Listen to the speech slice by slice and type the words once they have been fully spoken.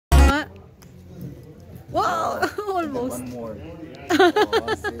Wow! Almost. One more.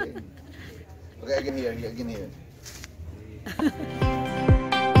 Oh, see. Okay, again here.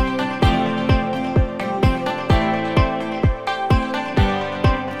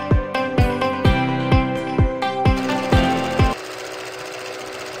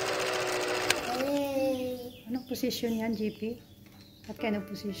 Anong position yan, GP? What kind of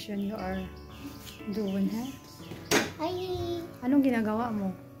position you are doing, ha? Hi! Anong ginagawa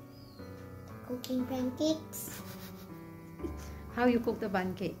mo? Cooking pancakes. How you cook the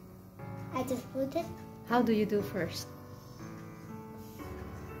pancake? I just put it, How do you do first?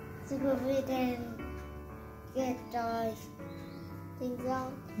 screw it and get the things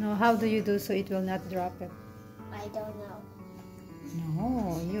out. No, how do you do so it will not drop it? I don't know.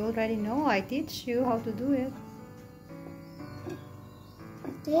 No, you already know. I teach you how to do it.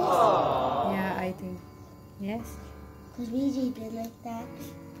 This? Yeah, I think. Yes. Because BJ did like that.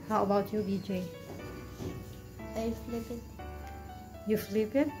 How about you, BJ? I flip it. You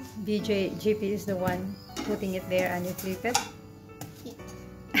flip it? GP is the one putting it there and you flip it?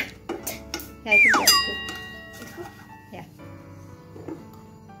 Yeah, I think that's good. Yeah.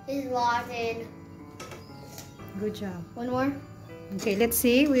 It's rotten. Good job. One more? Okay, let's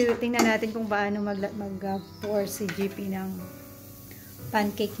see. Tingnan natin kung paano mag-pour si GP ng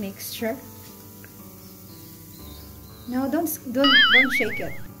pancake mixture. No, don't shake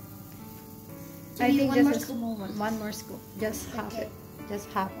it. I think just one more scoop. Just half it. Just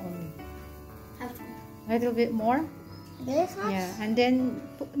half only. Half. A little bit more. This half? Yeah, and then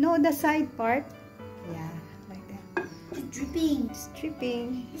no, the side part. Yeah, like that. It's dripping. It's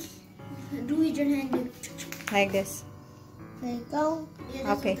dripping. Do with your hand. Like this. There you go.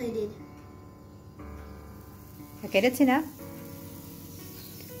 Yeah, that's Okay. what I did. Okay, that's enough.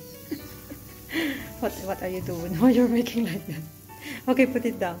 What are you doing? Why you're making like that? Okay, put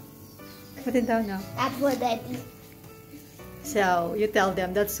it down. Put it down now. That's what I did. So you tell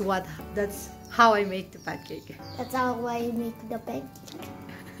them that's how I make the pancake. That's how I make the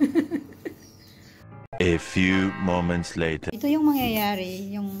pancake. A few moments later. Ito yung mangyayari,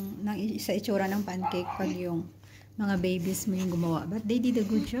 sa itsura ng pancake pag yung mga babies mo yung gumawa. But they did a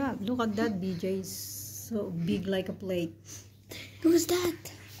good job. Look at that, BJ is so big like a plate. Who's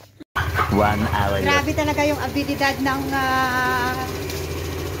that? 1 hour later. Grabe talaga yung abilidad ng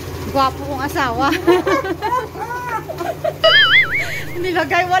gwapo kong asawa.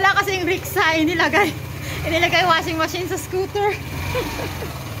 Nilagay, wala kasing riksa, inilagay washing machine sa scooter.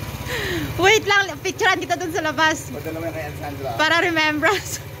 Wait lang, picturean kita dun sa labas. Para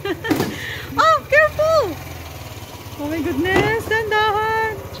remembrance. Oh, careful! Oh my goodness,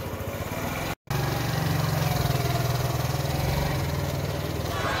 dandahan!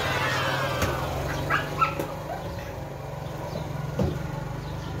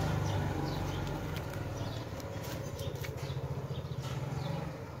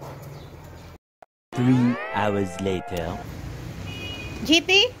 Three hours later.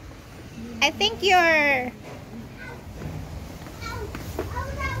 GP, I think you're...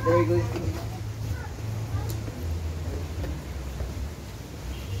 Very good.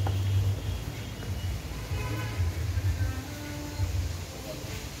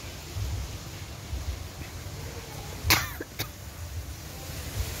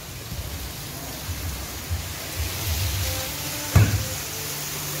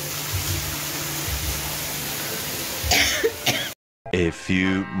 A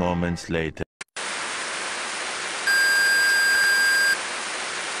few moments later.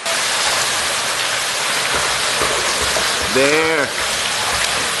 There.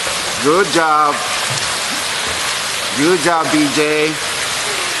 Good job. Good job, BJ.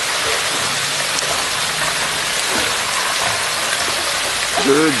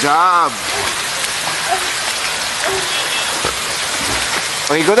 Good job.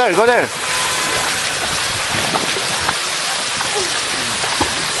 Okay, go there, go there.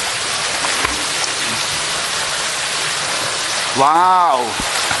 Wow.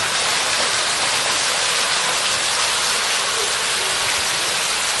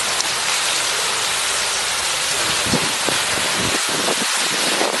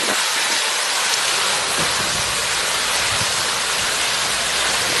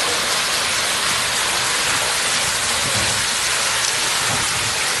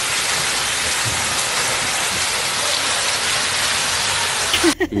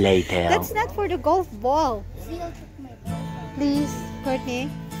 Later. That's not for the golf ball. Please,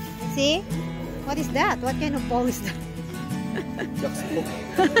 Courtney. See? What is that? What kind of ball is that?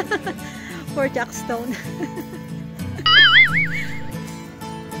 For Jackstone.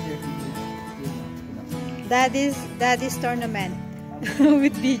 That is tournament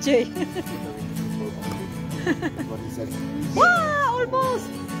with BJ. What he said. Wow! Almost!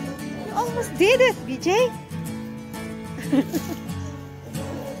 You almost did it, BJ!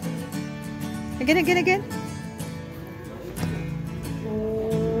 Again.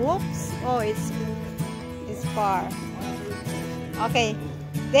 Whoops! Oh, it's far. Okay.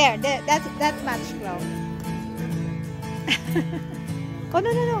 There. That's much close. Oh,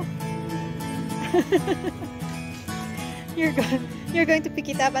 no. You're going to pick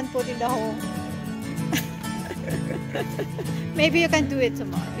it up and put in the hole. Maybe you can do it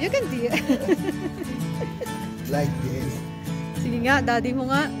tomorrow. You can do it. Like this. Sige nga, daddy mo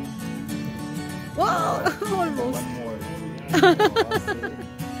nga. Wow! Almost. One more.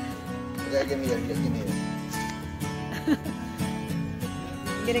 Okay, again here.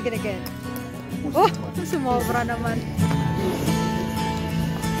 Again. Oh, sumobra naman.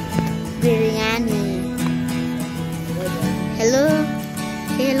 Biryani. Hello.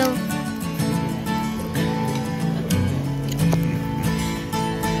 Say hello.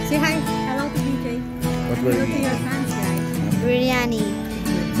 Say hi. Hello to BJ. What Hello to your fans, guys. Biryani.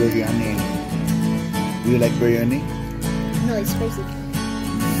 Biryani. Do you like biryani? No, it's spicy.